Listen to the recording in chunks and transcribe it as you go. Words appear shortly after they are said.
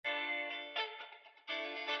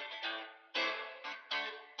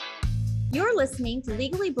You're listening to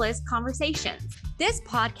Legally Bliss Conversations. This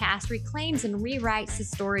podcast reclaims and rewrites the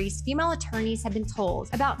stories female attorneys have been told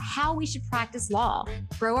about how we should practice law,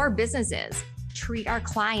 grow our businesses, treat our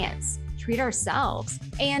clients, treat ourselves,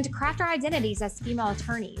 and craft our identities as female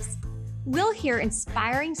attorneys. We'll hear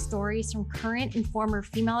inspiring stories from current and former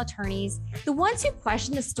female attorneys, the ones who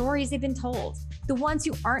question the stories they've been told, the ones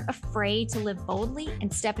who aren't afraid to live boldly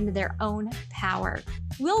and step into their own power.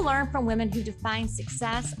 We'll learn from women who define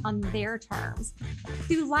success on their terms.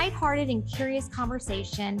 Through lighthearted and curious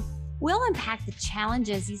conversation, we'll unpack the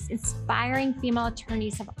challenges these inspiring female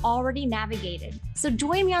attorneys have already navigated. So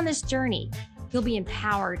join me on this journey. You'll be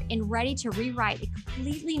empowered and ready to rewrite a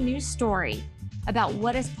completely new story about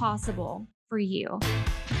what is possible for you.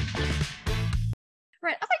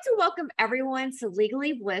 Right, I'd like to welcome everyone to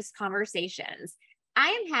Legally Bliss Conversations. I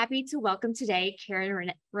am happy to welcome today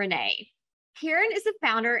Karen Renee. Karen is the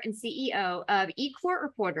founder and CEO of eCourt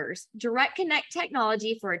Reporters, direct connect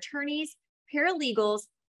technology for attorneys, paralegals,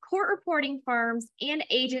 court reporting firms, and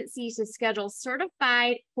agencies to schedule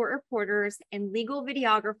certified court reporters and legal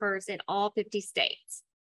videographers in all 50 states.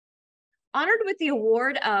 Honored with the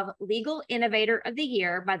award of Legal Innovator of the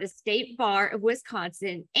Year by the State Bar of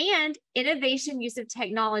Wisconsin and Innovation Use of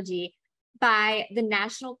Technology by the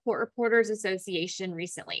National Court Reporters Association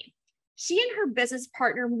recently. She and her business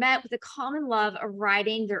partner met with a common love of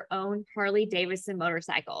riding their own Harley-Davidson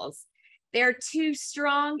motorcycles. They're two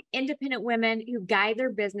strong, independent women who guide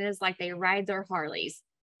their business like they ride their Harleys.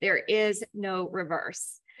 There is no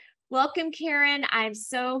reverse. Welcome, Karen. I'm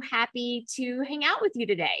so happy to hang out with you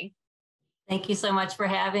today. Thank you so much for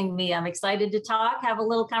having me. I'm excited to talk, have a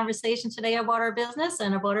little conversation today about our business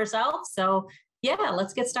and about ourselves. So yeah,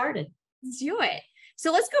 let's get started. Let's do it.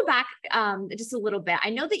 So let's go back just a little bit. I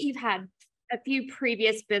know that you've had a few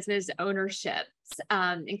previous business ownerships,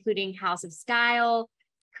 including House of Style,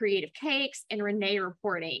 Creative Cakes, and Renee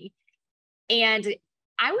Reporting. And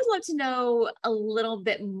I would love to know a little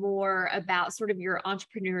bit more about sort of your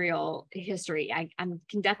entrepreneurial history. I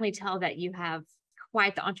can definitely tell that you have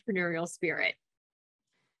quite the entrepreneurial spirit.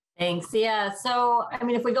 Thanks. Yeah. So,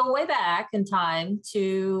 if we go way back in time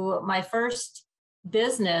to my first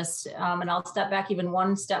business, and I'll step back even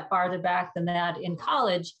one step farther back than that, in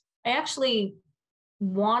college, I actually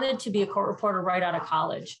wanted to be a court reporter right out of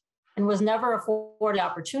college and was never afforded the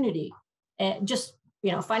opportunity, and just,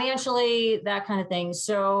 financially, that kind of thing.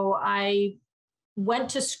 So I went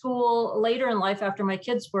to school later in life after my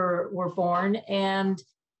kids were born and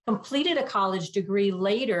completed a college degree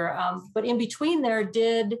later, but in between there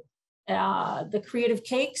did the Creative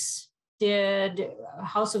Cakes, did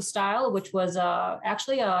House of Style, which was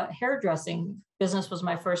actually a hairdressing business, was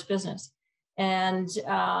my first business. And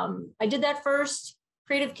I did that first.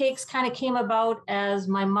 Creative Cakes kind of came about as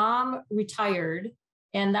my mom retired,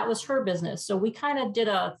 and that was her business. So we kind of did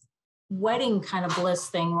a wedding kind of bliss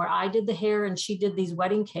thing where I did the hair and she did these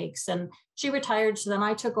wedding cakes, and she retired. So then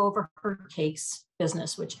I took over her cakes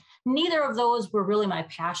business, which neither of those were really my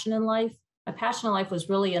passion in life. My passion in life was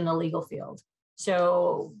really in the legal field.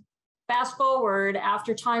 So fast forward,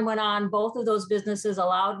 after time went on, both of those businesses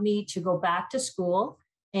allowed me to go back to school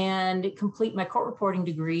and complete my court reporting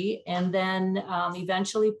degree, and then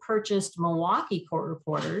eventually purchased Milwaukee Court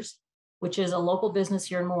Reporters, which is a local business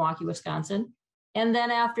here in Milwaukee, Wisconsin. And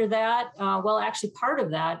then after that, actually part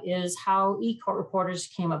of that is how eCourt Reporters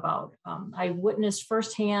came about. I witnessed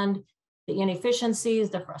firsthand the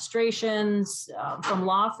inefficiencies, the frustrations from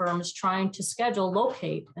law firms trying to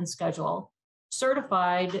locate and schedule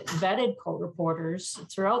certified, vetted court reporters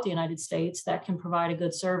throughout the United States that can provide a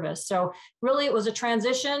good service. So really it was a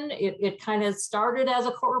transition. It kind of started as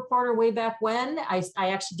a court reporter way back when. I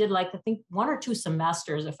actually did I think 1 or 2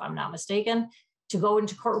 semesters, if I'm not mistaken, to go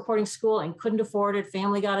into court reporting school and couldn't afford it.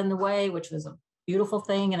 Family got in the way, which was a beautiful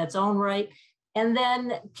thing in its own right. And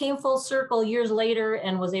then came full circle years later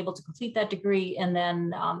and was able to complete that degree. And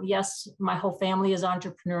then, yes, my whole family is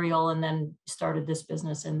entrepreneurial, and then started this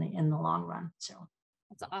business in the long run. So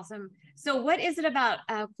that's awesome. So what is it about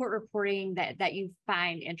court reporting that you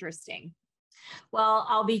find interesting? Well,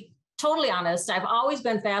 I'll be totally honest. I've always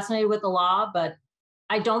been fascinated with the law, but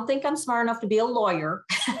I don't think I'm smart enough to be a lawyer.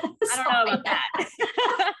 I don't know about that.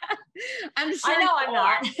 I'm sure. I know I'm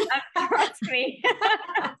not. Trust me.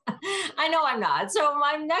 I know I'm not. So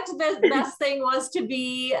my next best thing was to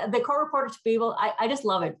be the court reporter, to be able, I just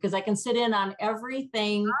love it because I can sit in on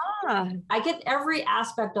everything. I get every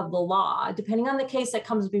aspect of the law. Depending on the case that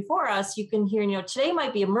comes before us, you can hear, today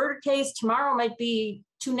might be a murder case. Tomorrow might be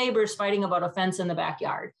 2 neighbors fighting about a fence in the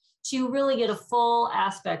backyard. to really get a full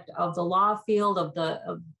aspect of the law field, of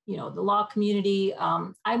the law community.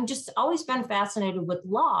 I've just always been fascinated with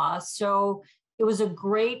law. So it was a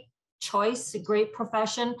great choice, a great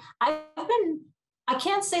profession. I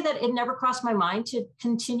can't say that it never crossed my mind to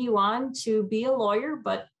continue on to be a lawyer,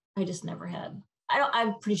 but I just never had.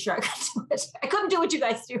 I'm pretty sure I could do it. I couldn't do what you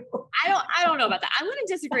guys do. I don't know about that. I'm going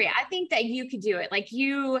to disagree. I think that you could do it. Like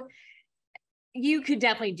you could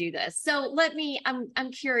definitely do this. So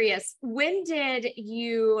I'm curious, when did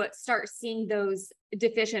you start seeing those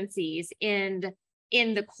deficiencies in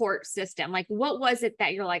the court system? Like, what was it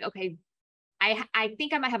that you're like, okay, I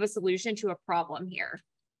think I might have a solution to a problem here?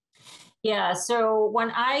 Yeah. So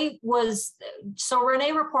Renee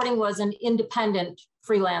Reporting was an independent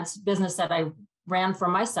freelance business that I ran for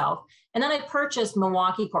myself. And then I purchased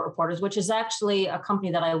Milwaukee Court Reporters, which is actually a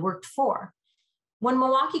company that I worked for. When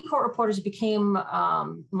Milwaukee Court Reporters became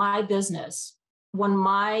my business, when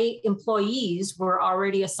my employees were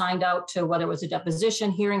already assigned out to whether it was a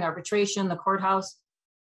deposition, hearing, arbitration, the courthouse,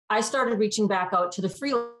 I started reaching back out to the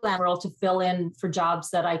freelance world to fill in for jobs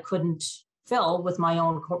that I couldn't fill with my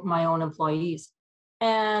own employees.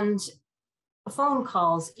 And phone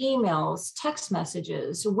calls, emails, text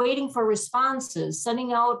messages, waiting for responses,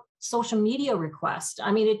 sending out social media requests.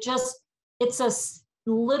 I mean, it's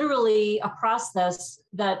literally a process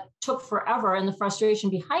that took forever, and the frustration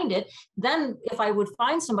behind it. Then if I would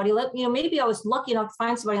find somebody, maybe I was lucky enough to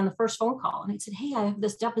find somebody on the first phone call, and I said, hey, I have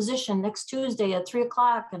this deposition next Tuesday at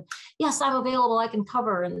 3:00. And yes, I'm available, I can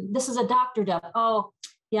cover. And this is a doctor dep. Oh,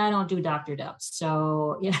 yeah, I don't do doctor deps.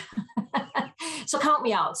 So, yeah. So count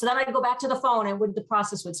me out. So then I'd go back to the phone and the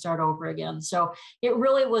process would start over again. So it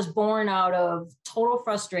really was born out of total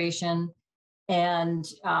frustration. And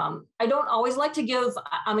I don't always like to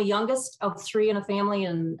I'm a youngest of 3 in a family,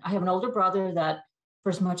 and I have an older brother that, for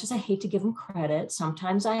as much as I hate to give him credit,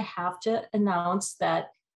 sometimes I have to announce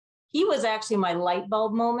that he was actually my light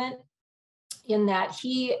bulb moment, in that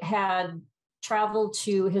he had traveled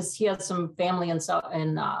he had some family in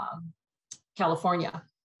California,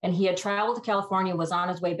 and he had traveled to California, was on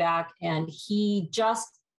his way back, and he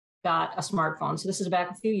just got a smartphone. So this is back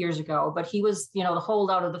a few years ago, but he was, the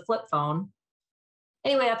holdout of the flip phone.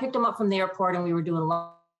 Anyway, I picked him up from the airport, and we were doing lunch,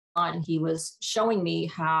 and he was showing me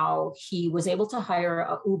how he was able to hire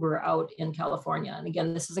an Uber out in California. And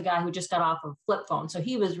again, this is a guy who just got off of flip phone. So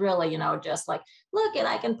he was really, just like, look, and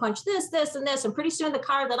I can punch this, this, and this. And pretty soon the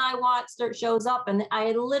car that I want shows up. And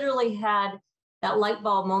I literally had that light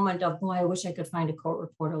bulb moment of, boy, I wish I could find a court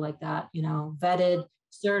reporter like that, vetted,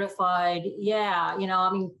 certified. Yeah.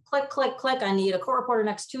 Click, click, click. I need a court reporter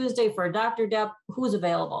next Tuesday for a doctor dep. Who's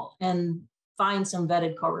available? And find some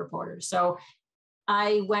vetted court reporters. So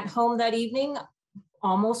I went home that evening,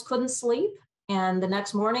 almost couldn't sleep. And the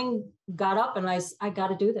next morning got up and I got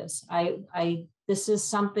to do this. This is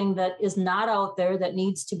something that is not out there that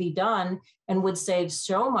needs to be done, and would save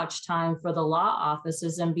so much time for the law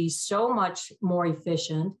offices and be so much more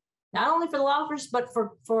efficient, not only for the law office, but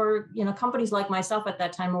for companies like myself at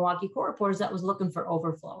that time, Milwaukee Court Reporters, that was looking for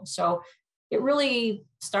overflow. So it really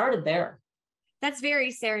started there. That's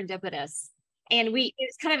very serendipitous. And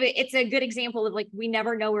it's a good example of, like, we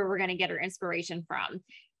never know where we're going to get our inspiration from,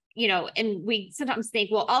 and we sometimes think,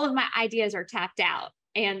 well, all of my ideas are tapped out.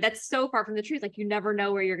 And that's so far from the truth. Like, you never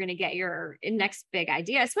know where you're going to get your next big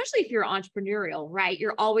idea, especially if you're entrepreneurial, right?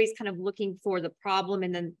 You're always kind of looking for the problem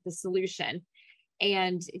and then the solution.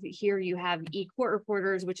 And here you have e-court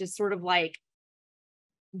reporters, which is sort of like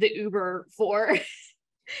the Uber for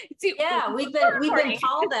yeah, we've been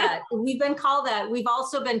called that. We've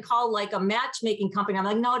also been called like a matchmaking company. I'm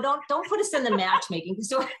like, no, don't put us in the matchmaking.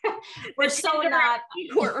 So we're so not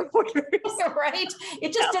court reporters, right?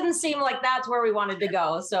 It just didn't seem like that's where we wanted to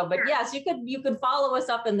go. So, but yes, you could follow us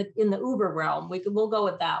up in the Uber realm. We'll go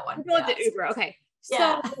with that one. We'll go with the Uber. Okay.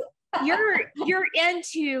 So you're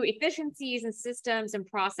into efficiencies and systems and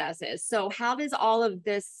processes. So how does all of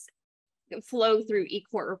this flow through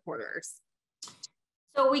e-court reporters?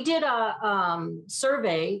 So we did a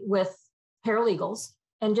survey with paralegals,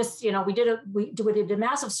 and just, we did a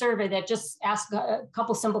massive survey that just asked a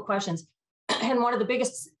couple simple questions. And one of the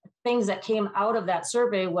biggest things that came out of that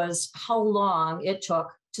survey was how long it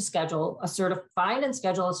took to find and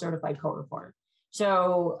schedule a certified court reporter.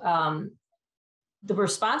 So the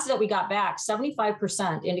responses that we got back,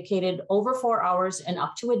 75% indicated over 4 hours and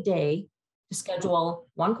up to a day to schedule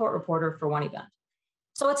one court reporter for one event.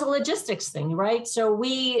 So it's a logistics thing, right? So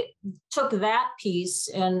we took that piece,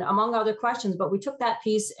 and among other questions, but we took that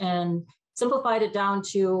piece and simplified it down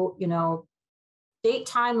to, date,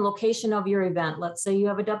 time, location of your event. Let's say you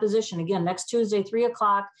have a deposition, again, next Tuesday,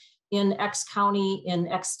 3:00. in X county in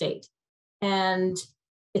X state. And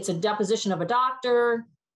it's a deposition of a doctor.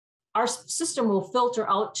 Our system will filter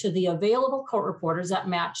out to the available court reporters that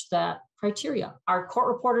match that criteria. Our court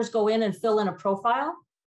reporters go in and fill in a profile.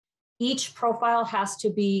 Each profile has to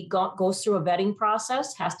be, goes through a vetting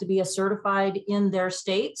process, has to be a certified in their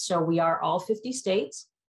state. So we are all 50 states.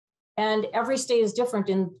 And every state is different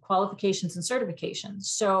in qualifications and certifications.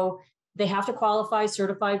 So they have to qualify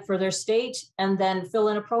certified for their state and then fill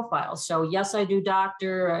in a profile. So yes, I do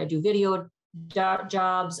doctor, I do video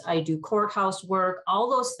jobs, I do courthouse work, all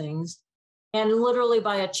those things. And literally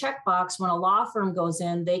by a checkbox, when a law firm goes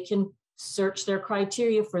in, they can search their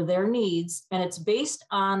criteria for their needs, and it's based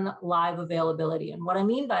on live availability. And what I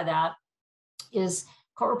mean by that is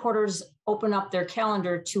court reporters open up their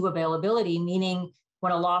calendar to availability, meaning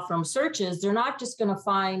when a law firm searches, they're not just going to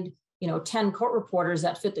find 10 court reporters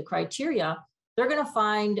that fit the criteria. They're going to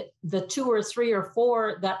find the 2 or 3 or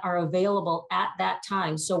 4 that are available at that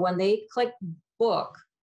time. So when they click book,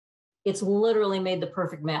 it's literally made the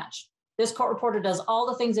perfect match. This court reporter does all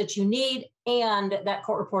the things that you need, and that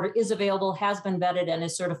court reporter is available, has been vetted, and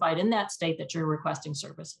is certified in that state that you're requesting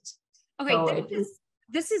services. Okay, so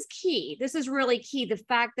this is key. This is really key. The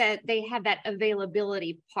fact that they have that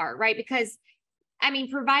availability part, right? Because, I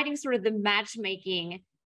mean, providing sort of the matchmaking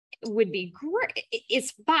would be great.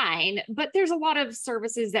 It's fine, but there's a lot of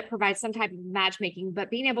services that provide some type of matchmaking,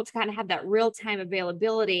 but being able to kind of have that real-time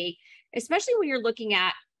availability, especially when you're looking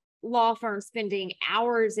at law firms spending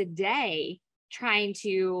hours a day trying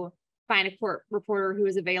to find a court reporter who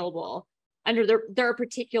is available under their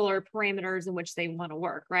particular parameters in which they want to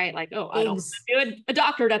work, right? Like, oh, I don't want to do a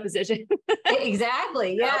doctor deposition.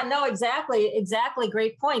 Exactly. Yeah, no, exactly.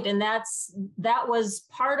 Great point. And that was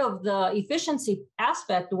part of the efficiency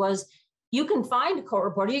aspect. Was you can find a court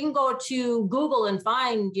reporter. You can go to Google and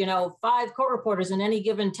find, 5 court reporters in any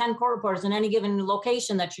given 10 court reporters in any given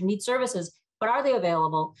location that you need services, but are they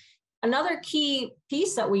available? Another key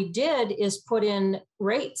piece that we did is put in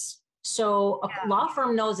rates. So a law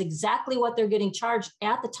firm knows exactly what they're getting charged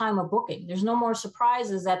at the time of booking. There's no more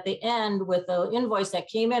surprises at the end with the invoice that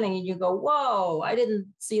came in and you go, whoa, I didn't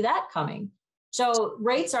see that coming. So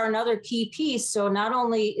rates are another key piece. So not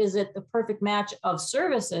only is it the perfect match of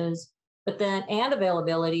services, and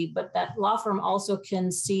availability, but that law firm also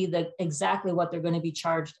can see exactly what they're going to be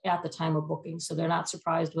charged at the time of booking. So they're not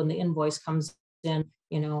surprised when the invoice comes in,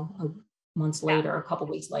 months later, a couple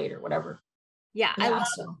weeks later, whatever. Yeah, I love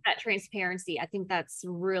that transparency. I think that's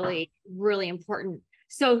really, really important.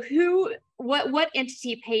 So what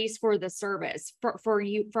entity pays for the service for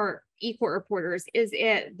e-court reporters? Is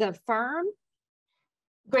it the firm?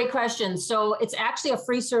 Great question. So it's actually a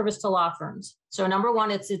free service to law firms. So number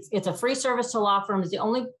one, it's a free service to law firms. The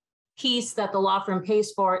only piece that the law firm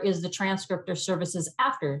pays for is the transcript or services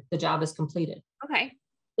after the job is completed. Okay.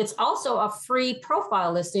 It's also a free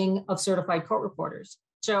profile listing of certified court reporters.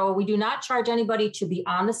 So we do not charge anybody to be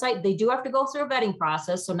on the site. They do have to go through a vetting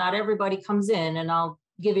process. So not everybody comes in. And I'll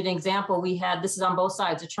give you an example. This is on both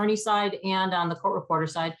sides, attorney side and on the court reporter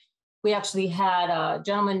side. We actually had a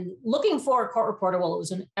gentleman looking for a court reporter. Well, it was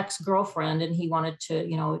an ex-girlfriend, and he wanted to,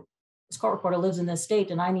 this court reporter lives in this state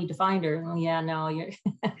and I need to find her. Oh, yeah, no, you're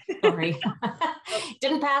sorry.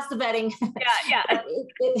 Didn't pass the vetting. Yeah.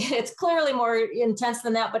 It's clearly more intense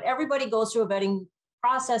than that, but everybody goes through a vetting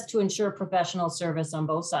process to ensure professional service on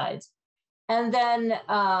both sides. And then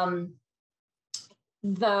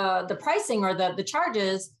the pricing or the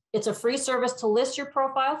charges, it's a free service to list your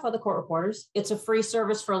profile for the court reporters. It's a free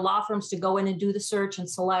service for law firms to go in and do the search and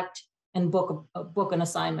select and book an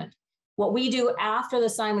assignment. What we do after the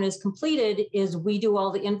assignment is completed is we do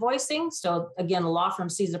all the invoicing. So again, the law firm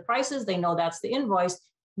sees the prices. They know that's the invoice.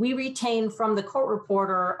 We retain from the court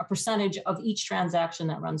reporter a percentage of each transaction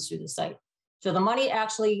that runs through the site. So the money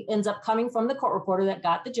actually ends up coming from the court reporter that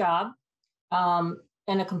got the job, and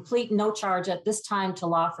a complete no charge at this time to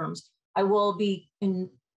law firms. I will be in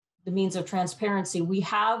the means of transparency. We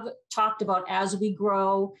have talked about, as we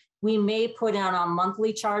grow, we may put on a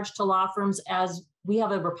monthly charge to law firms as we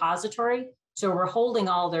have a repository. So we're holding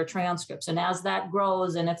all their transcripts. And as that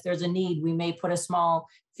grows, and if there's a need, we may put a small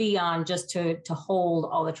fee on just to hold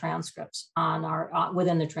all the transcripts on our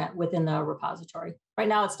within the repository. Right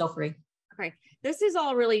now, it's still free. Okay. This is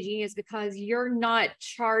all really genius because you're not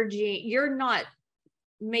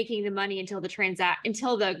making the money until the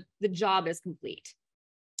job is complete.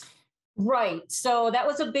 Right. So that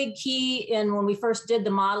was a big key when we first did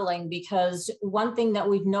the modeling, because one thing that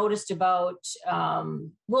we've noticed about,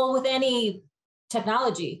 with any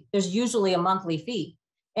technology, there's usually a monthly fee.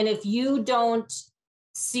 And if you don't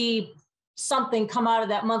see something come out of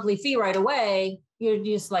that monthly fee right away, you're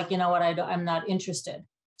just like, you know what, I'm not interested.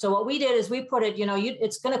 So what we did is we put it,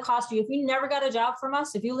 it's going to cost you, if you never got a job from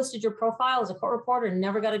us, if you listed your profile as a court reporter and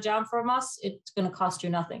never got a job from us, it's going to cost you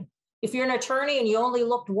nothing. If you're an attorney and you only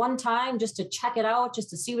looked one time just to check it out, just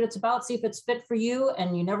to see what it's about, see if it's fit for you,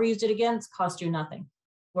 and you never used it again, it's cost you nothing.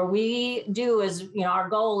 What we do is, our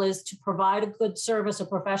goal is to provide a good service, a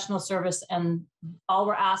professional service. And all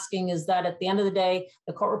we're asking is that at the end of the day,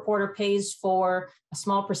 the court reporter pays for a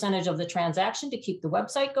small percentage of the transaction to keep the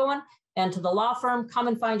website going. And to the law firm, come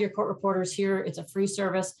and find your court reporters here. It's a free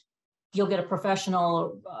service. You'll get a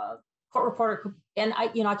professional court reporter. And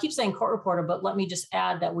I keep saying court reporter, but let me just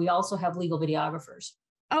add that we also have legal videographers.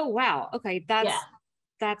 Oh, wow. Okay.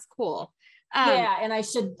 That's cool. And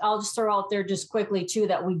I'll just throw out there just quickly too,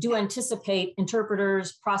 that we do anticipate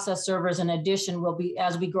interpreters, process servers, in addition,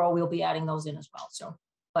 as we grow, we'll be adding those in as well. So,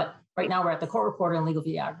 but right now we're at the court reporter and legal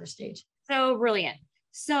videographer stage. So brilliant.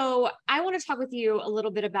 So I want to talk with you a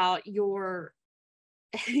little bit about your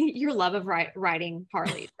love of riding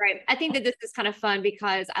Harleys, right? I think that this is kind of fun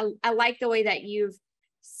because I like the way that you've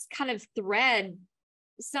kind of thread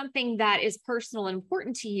something that is personal and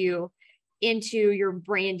important to you into your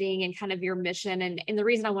branding and kind of your mission. And the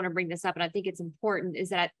reason I want to bring this up, and I think it's important, is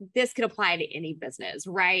that this could apply to any business,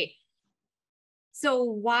 right? So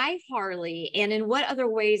why Harley? And in what other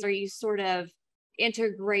ways are you sort of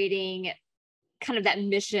integrating kind of that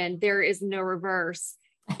mission, there is no reverse,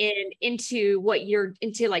 into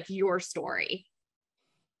like your story?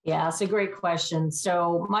 Yeah, it's a great question.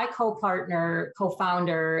 So my co-founder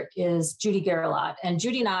is Judy Gerlach, and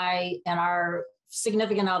Judy and I and our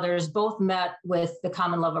significant others both met with the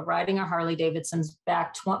common love of riding our Harley Davidsons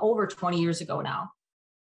back over 20 years ago now.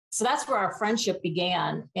 So that's where our friendship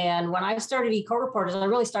began. And when I started eCourt Reporters, I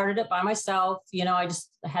really started it by myself. I just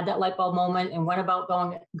had that light bulb moment and went about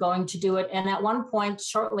going to do it. And at one point,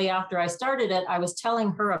 shortly after I started it, I was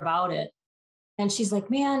telling her about it. And she's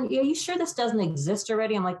like, man, are you sure this doesn't exist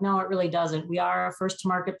already? I'm like, no, it really doesn't. We are a first to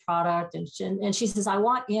market product. And she says, I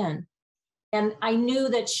want in. And I knew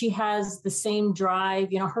that she has the same drive.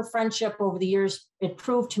 Her friendship over the years, it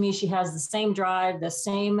proved to me she has the same drive, the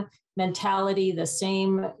same mentality, the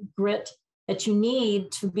same grit that you need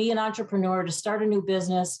to be an entrepreneur, to start a new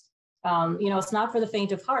business. It's not for the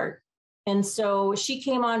faint of heart. And so she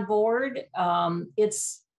came on board.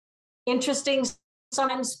 It's interesting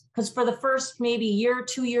sometimes because for the first maybe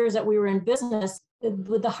 2 years that we were in business,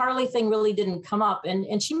 the Harley thing really didn't come up.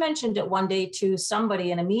 And she mentioned it one day to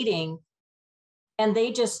somebody in a meeting. And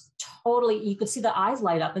they just totally, you could see the eyes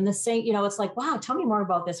light up and the same, it's like, wow, tell me more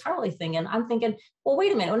about this Harley thing. And I'm thinking, well,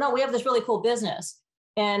 wait a minute. Oh, no, we have this really cool business.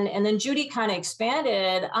 And then Judy kind of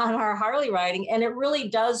expanded on our Harley riding. And it really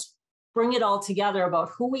does bring it all together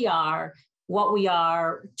about who we are, what we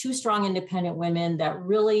are, two strong, independent women that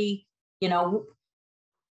really,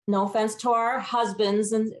 no offense to our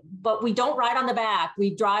husbands, but we don't ride on the back.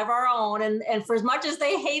 We drive our own. And for as much as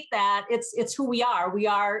they hate that, it's who we are. We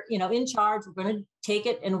are, in charge. We're going to take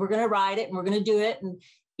it and we're going to ride it and we're going to do it. And,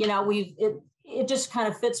 it just kind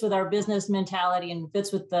of fits with our business mentality and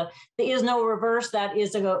fits with there is no reverse. That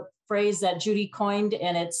is a phrase that Judy coined,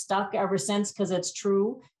 and it's stuck ever since because it's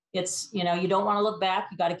true. It's, you don't want to look back.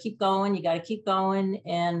 You got to keep going. You got to keep going.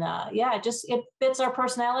 And it fits our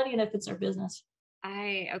personality and it fits our business.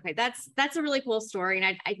 Okay. That's a really cool story. And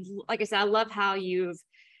I like I said, I love how you've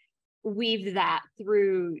weaved that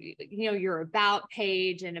through, your about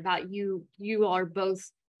page and about you are both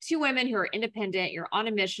two women who are independent, you're on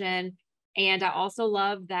a mission. And I also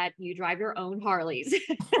love that you drive your own Harleys.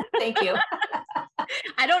 Thank you.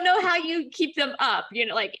 I don't know how you keep them up,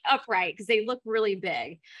 like upright, because they look really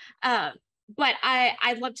big. But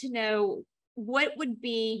I'd love to know, what would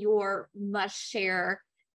be your must share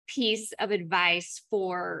piece of advice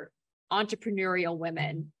for entrepreneurial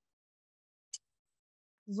women?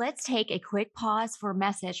 Let's take a quick pause for a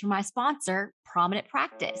message from my sponsor, Prominent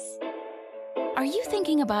Practice. Are you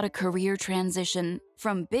thinking about a career transition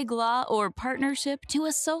from big law or partnership to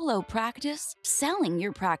a solo practice, selling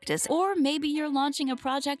your practice, or maybe you're launching a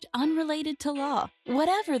project unrelated to law?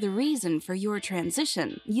 Whatever the reason for your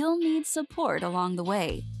transition, you'll need support along the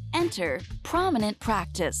way. Enter Prominent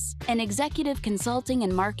Practice, an executive consulting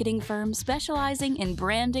and marketing firm specializing in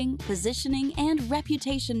branding, positioning, and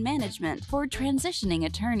reputation management for transitioning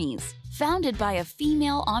attorneys. Founded by a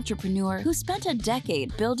female entrepreneur who spent a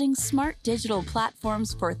decade building smart digital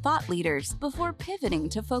platforms for thought leaders before pivoting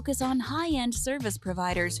to focus on high-end service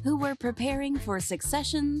providers who were preparing for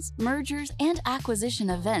successions, mergers, and acquisition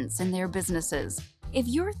events in their businesses. If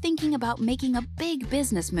you're thinking about making a big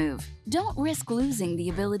business move, don't risk losing the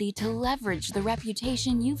ability to leverage the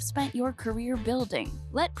reputation you've spent your career building.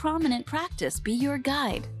 Let Prominent Practice be your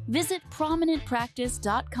guide. Visit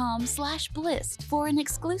prominentpractice.com/bliss for an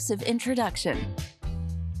exclusive introduction.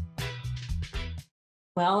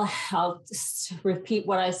 Well, I'll just repeat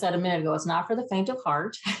what I said a minute ago. It's not for the faint of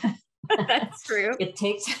heart. That's true. It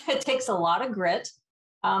takes a lot of grit.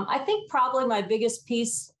 I think probably my biggest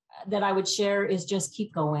piece that I would share is just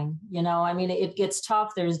keep going. I mean, it gets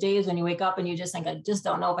tough. There's days when you wake up and you just think, I just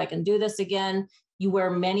don't know if I can do this again. You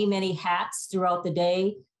wear many, many hats throughout the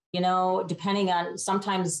day, depending on,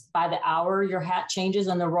 sometimes by the hour, your hat changes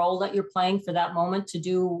and the role that you're playing for that moment to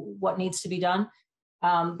do what needs to be done.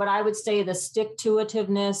 But I would say the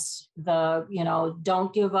stick-to-itiveness,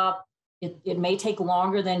 don't give up. It may take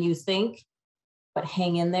longer than you think, but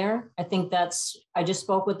hang in there. I think I just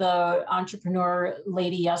spoke with an entrepreneur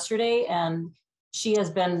lady yesterday, and she has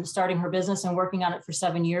been starting her business and working on it for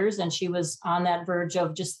 7 years. And she was on that verge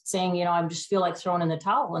of just saying, I just feel like throwing in the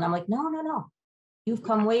towel. And I'm like, no. You've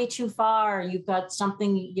come way too far. You've got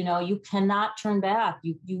something, you cannot turn back.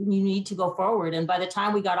 You need to go forward. And by the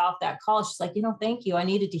time we got off that call, she's like, thank you. I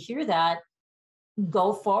needed to hear that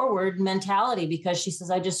go forward mentality, because she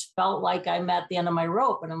says, I just felt like I'm at the end of my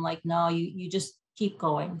rope. And I'm like, no, you just keep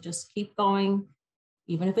going. Just keep going,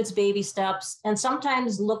 even if it's baby steps. And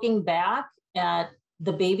sometimes looking back at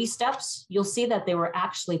the baby steps, you'll see that they were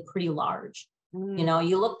actually pretty large.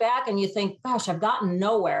 You look back and you think, gosh, I've gotten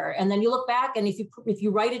nowhere. And then you look back, and if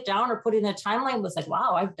you write it down or put it in a timeline, it's like,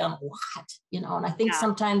 wow, I've done a lot, and I think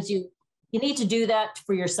sometimes you need to do that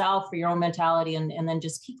for yourself, for your own mentality, and then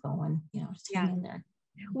just keep going, just hang in there.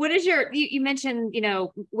 What is you mentioned,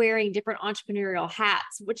 wearing different entrepreneurial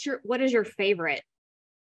hats. What is your favorite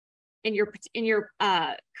in your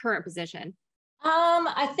current position?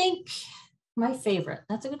 I think my favorite,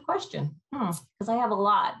 that's a good question, because I have a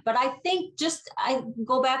lot, but I think I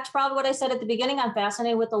go back to probably what I said at the beginning. I'm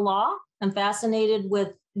fascinated with the law. I'm fascinated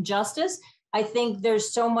with justice. I think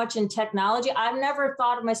there's so much in technology. I've never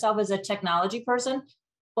thought of myself as a technology person,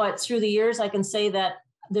 but through the years, I can say that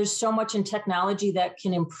there's so much in technology that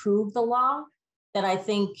can improve the law that I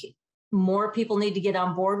think more people need to get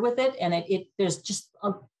on board with it. And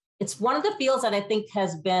it's one of the fields that I think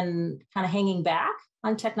has been kind of hanging back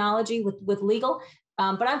on technology with legal.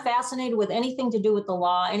 But I'm fascinated with anything to do with the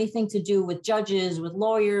law, anything to do with judges, with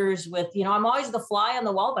lawyers, I'm always the fly on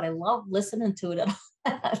the wall, but I love listening to it.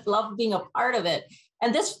 I love being a part of it.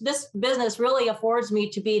 And this business really affords me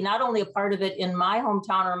to be not only a part of it in my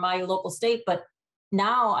hometown or my local state, but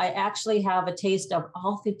now I actually have a taste of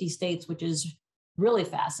all 50 states, which is really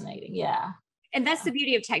fascinating. Yeah. And that's the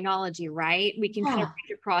beauty of technology, right? We can kind of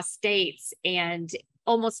reach across states and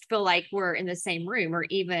almost feel like we're in the same room, or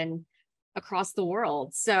even across the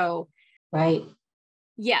world. So, right.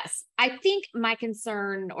 Yes, I think my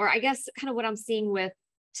concern, or I guess kind of what I'm seeing with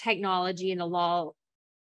technology and the law,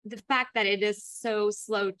 the fact that it is so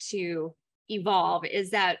slow to evolve,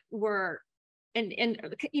 is that we're an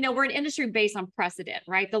industry based on precedent,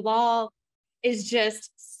 right? The law is just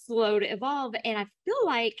slow to evolve. And I feel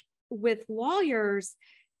like with lawyers,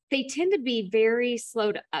 they tend to be very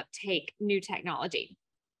slow to uptake new technology.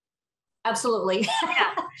 Absolutely.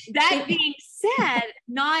 Yeah. That being said,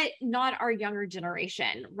 not our younger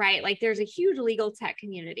generation, right? Like, there's a huge legal tech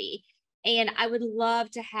community, and I would love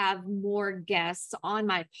to have more guests on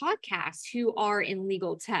my podcast who are in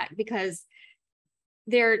legal tech, because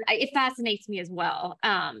it fascinates me as well.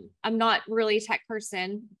 I'm not really a tech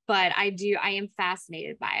person, but I am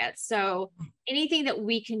fascinated by it. So anything that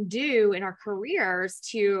we can do in our careers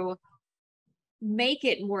to make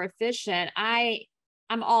it more efficient,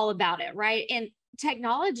 I'm all about it, right? And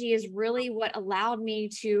technology is really what allowed me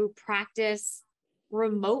to practice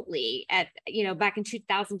remotely back in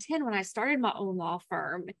 2010 when I started my own law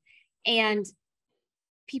firm. And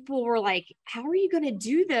people were like, how are you going to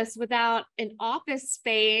do this without an office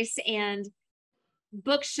space and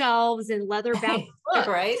bookshelves and leather-bound books,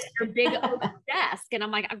 right? Your big oak desk? And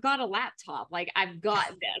I'm like, I've got a laptop. Like, I've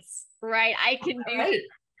got this, right? I can do it.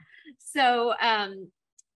 So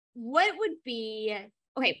what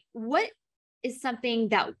is something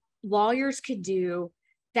that lawyers could do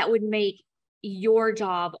that would make your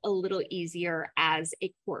job a little easier as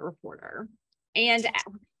a court reporter? And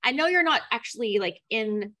I know you're not actually like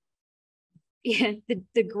in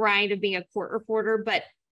the grind of being a court reporter, but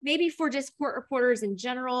maybe for just court reporters in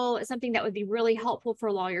general, it's something that would be really helpful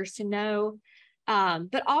for lawyers to know,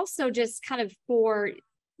 but also just kind of for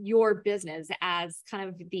your business as kind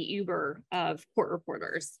of the Uber of court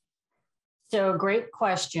reporters. So great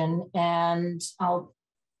question. And I'll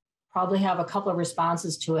probably have a couple of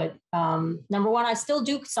responses to it. Number one, I still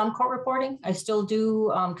do some court reporting. I still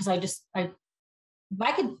do, because if I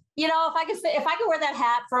could, if I could wear that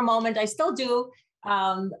hat for a moment, I still do.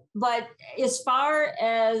 But as far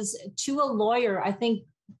as to a lawyer, I think,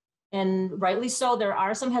 and rightly so, there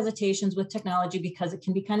are some hesitations with technology because it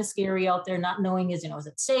can be kind of scary out there, not knowing is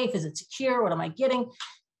it safe? Is it secure? What am I getting?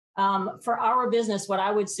 For our business, what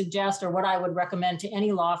I would suggest or what I would recommend to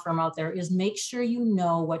any law firm out there is make sure you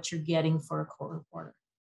know what you're getting for a court reporter.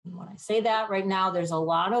 And when I say that right now, there's a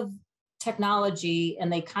lot of technology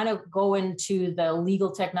and they kind of go into the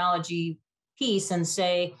legal technology piece and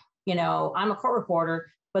say, I'm a court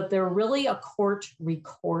reporter, but they're really a court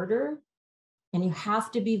recorder. And you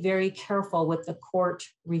have to be very careful with the court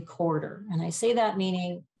recorder. And I say that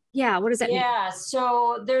meaning, yeah, what does that mean? Yeah,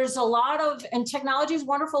 so there's a lot of, and technology is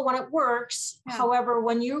wonderful when it works. Yeah. However,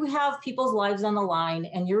 when you have people's lives on the line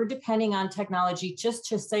and you're depending on technology just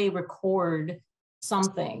to say record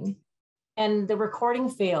something, and the recording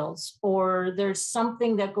fails, or there's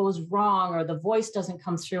something that goes wrong, or the voice doesn't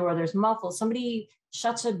come through, or there's muffled, somebody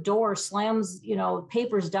shuts a door, slams,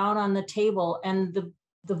 papers down on the table, and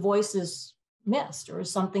the voice is missed or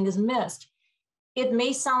something is missed. It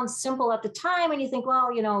may sound simple at the time, and you think,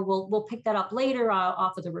 well, we'll pick that up later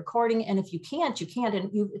off of the recording. And if you can't, you can't, and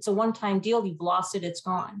it's a one-time deal. You've lost it; it's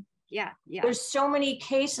gone. Yeah. There's so many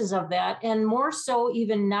cases of that, and more so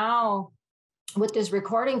even now with this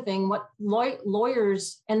recording thing. What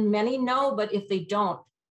lawyers, and many know, but if they don't,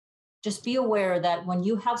 just be aware that when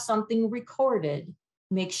you have something recorded,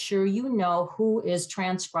 make sure you know who is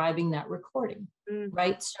transcribing that recording.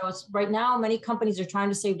 Right. So it's right now, many companies are trying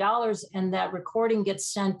to save dollars, and that recording gets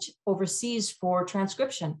sent overseas for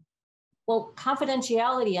transcription. Well,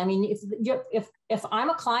 confidentiality. I mean, if I'm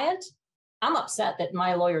a client, I'm upset that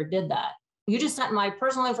my lawyer did that. You just sent my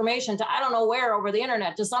personal information to I don't know where over the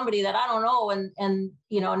internet to somebody that I don't know. And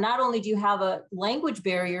not only do you have a language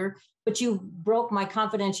barrier, but you broke my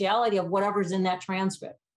confidentiality of whatever's in that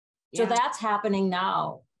transcript. Yeah. So that's happening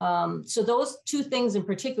now. So those two things in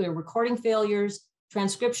particular, recording failures,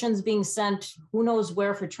 transcriptions being sent, who knows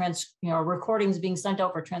where for recordings being sent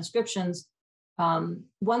out for transcriptions.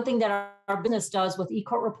 One thing that our business does with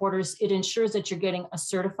eCourt reporters, it ensures that you're getting a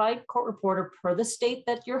certified court reporter per the state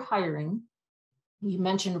that you're hiring. You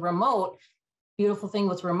mentioned remote. Beautiful thing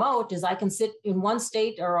with remote is I can sit in one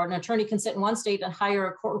state, or an attorney can sit in one state and hire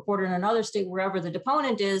a court reporter in another state, wherever the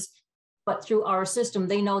deponent is. But through our system,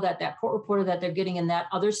 they know that that court reporter that they're getting in that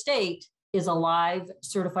other state is a live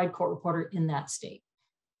certified court reporter in that state.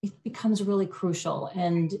 It becomes really crucial.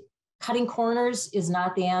 And cutting corners is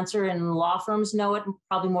not the answer. And law firms know it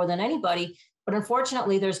probably more than anybody. But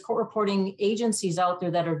unfortunately, there's court reporting agencies out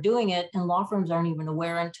there that are doing it, and law firms aren't even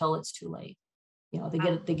aware until it's too late.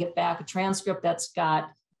 They get back a transcript that's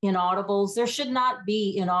got inaudibles. There should not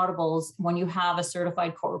be inaudibles when you have a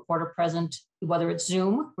certified court reporter present, whether it's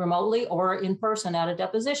Zoom remotely or in person at a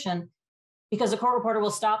deposition, because the court reporter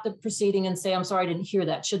will stop the proceeding and say, I'm sorry, I didn't hear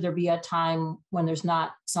that. Should there be a time when there's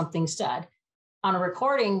not something said? On a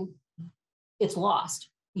recording, it's lost.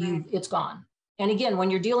 It's gone. And again,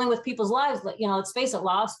 when you're dealing with people's lives, let's face it,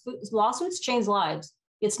 lawsuits change lives.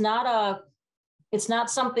 It's not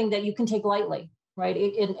something that you can take lightly. Right.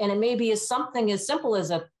 And it may be something as simple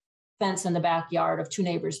as a fence in the backyard of two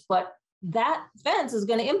neighbors, but that fence is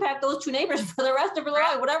going to impact those two neighbors for the rest of their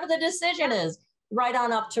life, whatever the decision is, right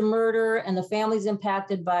on up to murder, and the family's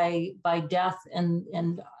impacted by death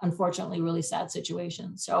and unfortunately really sad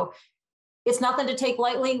situations. So it's nothing to take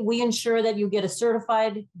lightly. We ensure that you get a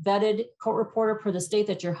certified, vetted court reporter per the state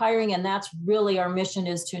that you're hiring. And that's really our mission,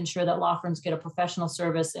 is to ensure that law firms get a professional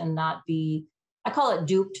service and not be, I call it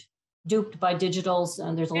duped by digitals.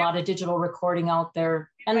 And there's a lot of digital recording out there.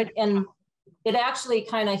 And it actually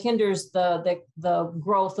kind of hinders the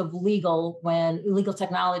growth of legal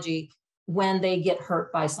technology when they get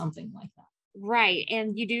hurt by something like that. Right.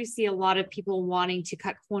 And you do see a lot of people wanting to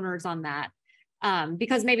cut corners on that,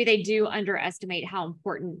 because maybe they do underestimate how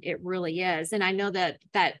important it really is. And I know that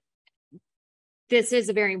this is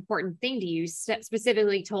a very important thing to you.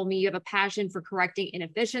 Specifically told me you have a passion for correcting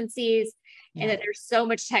inefficiencies, and that there's so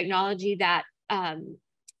much technology that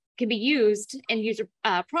can be used and used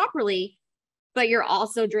properly, but you're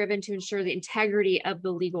also driven to ensure the integrity of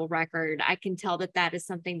the legal record. I can tell that is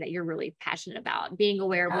something that you're really passionate about, being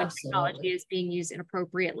aware of when technology is being used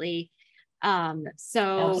inappropriately.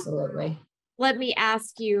 Absolutely. Let me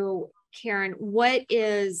ask you, Karen,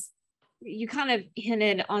 you kind of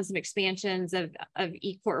hinted on some expansions of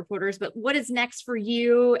eCourt reporters, but what is next for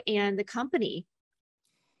you and the company?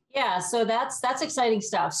 Yeah, so that's exciting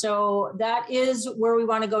stuff. So that is where we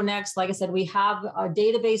want to go next. Like I said, we have a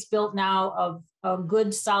database built now of a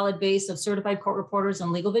good solid base of certified court reporters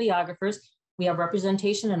and legal videographers. We have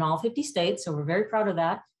representation in all 50 states, so we're very proud of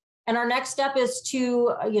that. And our next step is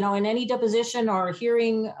to, in any deposition or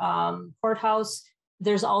hearing courthouse,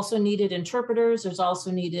 there's also needed interpreters. There's also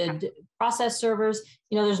needed process servers.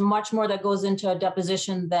 There's much more that goes into a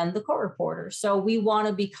deposition than the court reporter. So we want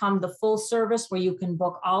to become the full service where you can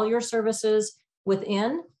book all your services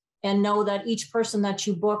within and know that each person that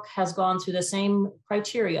you book has gone through the same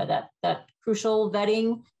criteria, that crucial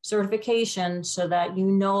vetting certification, so that you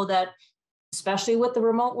know that, especially with the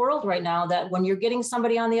remote world right now, that when you're getting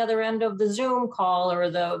somebody on the other end of the Zoom call or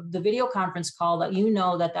the video conference call,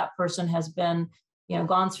 that that person has been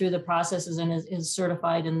gone through the processes and is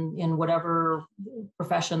certified in whatever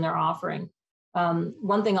profession they're offering.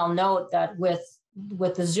 One thing I'll note that with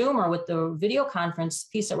the Zoom or with the video conference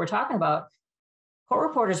piece that we're talking about, court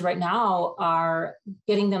reporters right now are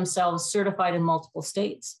getting themselves certified in multiple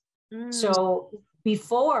states. So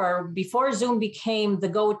before Zoom became the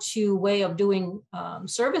go-to way of doing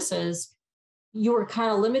services, you were kind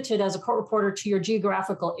of limited as a court reporter to your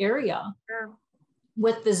geographical area. Sure.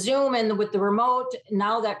 With the Zoom and with the remote,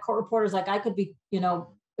 now that court reporters, like I could be,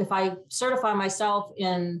 if I certify myself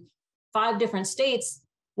in 5 different states,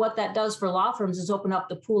 what that does for law firms is open up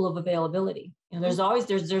the pool of availability. There's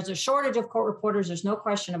a shortage of court reporters. There's no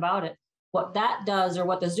question about it. What that does, or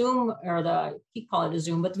what the Zoom, or keep calling it a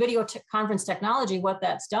Zoom, but the video conference technology, what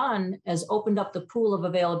that's done is opened up the pool of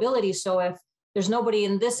availability. So if there's nobody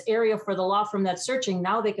in this area for the law firm that's searching,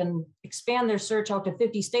 now they can expand their search out to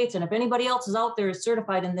 50 states. And if anybody else is out there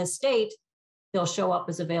certified in this state, they'll show up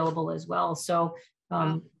as available as well. So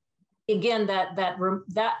again, that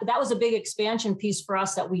was a big expansion piece for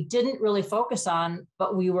us that we didn't really focus on,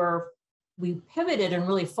 but we pivoted and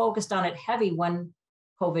really focused on it heavy when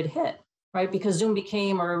COVID hit, right? Because Zoom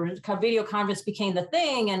or video conference became the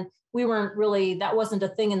thing, and we weren't really, that wasn't a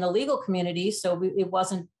thing in the legal community. So it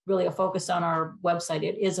wasn't really a focus on our website.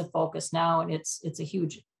 It is a focus now, and it's a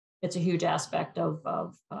huge aspect of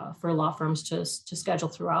for law firms to schedule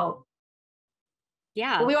throughout.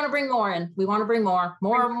 Yeah. But we want to bring more in. We want to bring more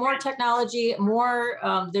technology, more.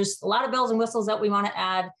 There's a lot of bells and whistles that we want to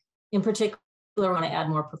add. In particular, we want to add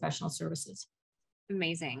more professional services.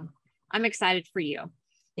 Amazing. I'm excited for you.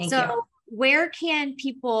 Thank you. Where can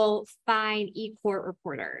people find eCourt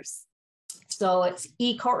Reporters? So it's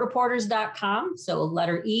ecourtreporters.com. So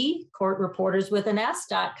letter E, courtreporters with an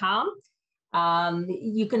S.com.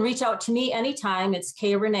 You can reach out to me anytime. It's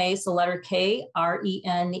Karen Renee, so letter K,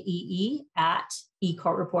 RENEE at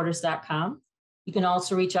ecourtreporters.com. You can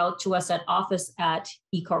also reach out to us at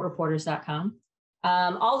office@ecourtreporters.com.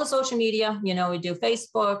 All the social media, we do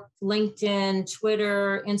Facebook, LinkedIn,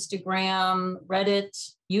 Twitter, Instagram,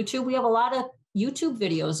 Reddit, YouTube. We have a lot of YouTube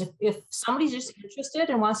videos. If somebody's just interested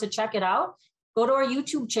and wants to check it out, go to our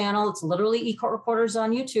YouTube channel. It's literally eCourt Reporters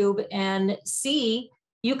on YouTube, and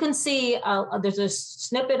you can see there's a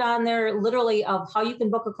snippet on there literally of how you can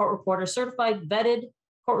book a court reporter, certified, vetted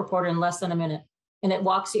court reporter in less than a minute. And it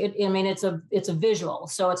walks you, it's a visual.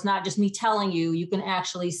 So it's not just me telling you, you can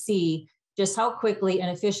actually see just how quickly and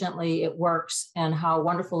efficiently it works, and how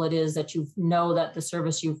wonderful it is that that the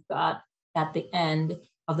service you've got at the end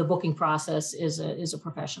of the booking process is a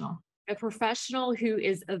professional. A professional who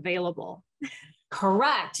is available.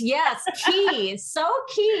 Correct. Yes. Key. So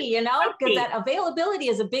key, because that availability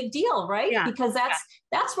is a big deal, right? Yeah. Because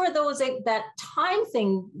that's where that time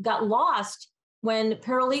thing got lost when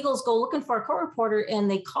paralegals go looking for a court reporter, and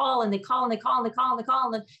they call and they call and they call and they call and they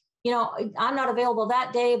call, and I'm not available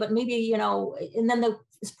that day, but maybe, and then the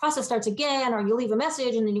process starts again, or you leave a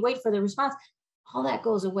message and then you wait for the response. All that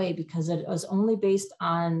goes away because it is only based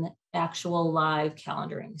on actual live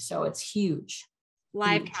calendaring. So it's huge.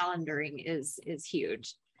 Live calendaring is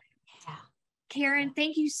huge. Yeah. Karen,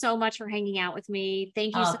 thank you so much for hanging out with me.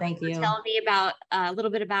 Thank you so much for telling me about a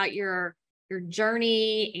little bit about your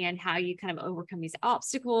journey and how you kind of overcome these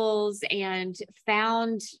obstacles and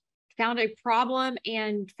found a problem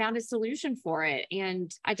and found a solution for it.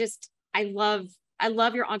 And I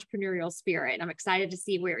love your entrepreneurial spirit. I'm excited to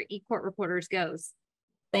see where eCourt Reporters goes.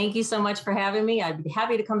 Thank you so much for having me. I'd be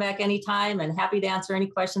happy to come back anytime and happy to answer any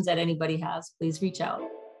questions that anybody has. Please reach out.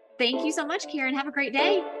 Thank you so much, Karen. Have a great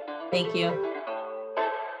day. Thank you.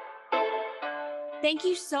 Thank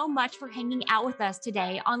you so much for hanging out with us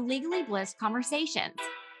today on Legally Bliss Conversations.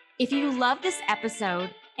 If you love this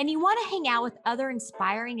episode and you want to hang out with other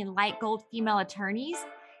inspiring and light gold female attorneys,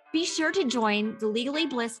 Be sure to join the Legally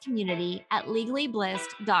Bliss community at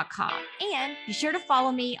legallybliss.com. And be sure to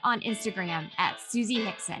follow me on Instagram at Susie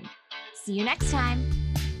Hickson. See you next time.